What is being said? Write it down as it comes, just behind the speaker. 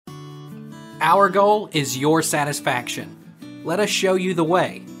Our goal is your satisfaction. Let us show you the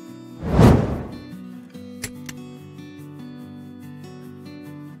way.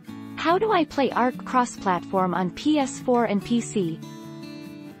 How do I play Ark cross-platform on PS4 and PC?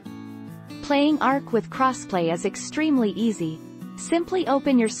 Playing Ark with Crossplay is extremely easy. Simply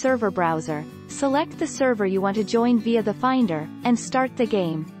open your server browser, select the server you want to join via the Finder, and start the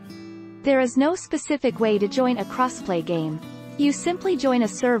game. There is no specific way to join a crossplay game. You simply join a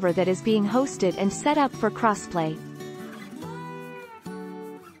server that is being hosted and set up for crossplay.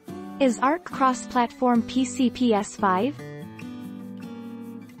 Is Ark cross-platform PC PS5?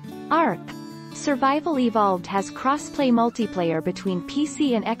 Ark Survival Evolved has cross-play multiplayer between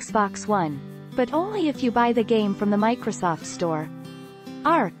PC and Xbox One, but only if you buy the game from the Microsoft Store.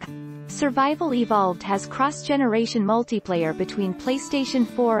 Ark Survival Evolved has cross-generation multiplayer between PlayStation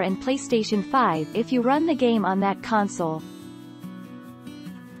 4 and PlayStation 5 if you run the game on that console.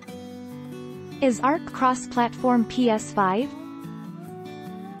 Is Ark cross-platform PS5?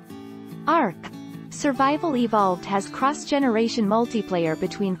 Ark Survival Evolved has cross-generation multiplayer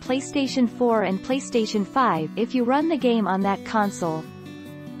between PlayStation 4 and PlayStation 5 if you run the game on that console.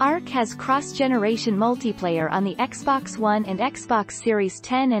 Ark has cross-generation multiplayer on the Xbox One and Xbox Series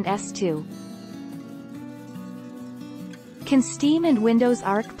X and S2. Can Steam and Windows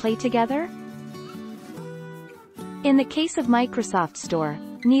Ark play together? In the case of Microsoft Store,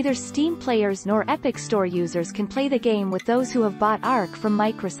 neither Steam players nor Epic Store users can play the game with those who have bought Ark from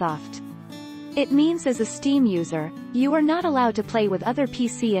Microsoft. It means as a Steam user, you are not allowed to play with other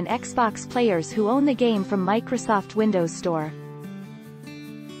PC and Xbox players who own the game from Microsoft Windows Store.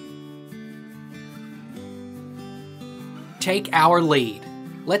 Take our lead.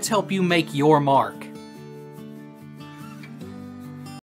 Let's help you make your mark.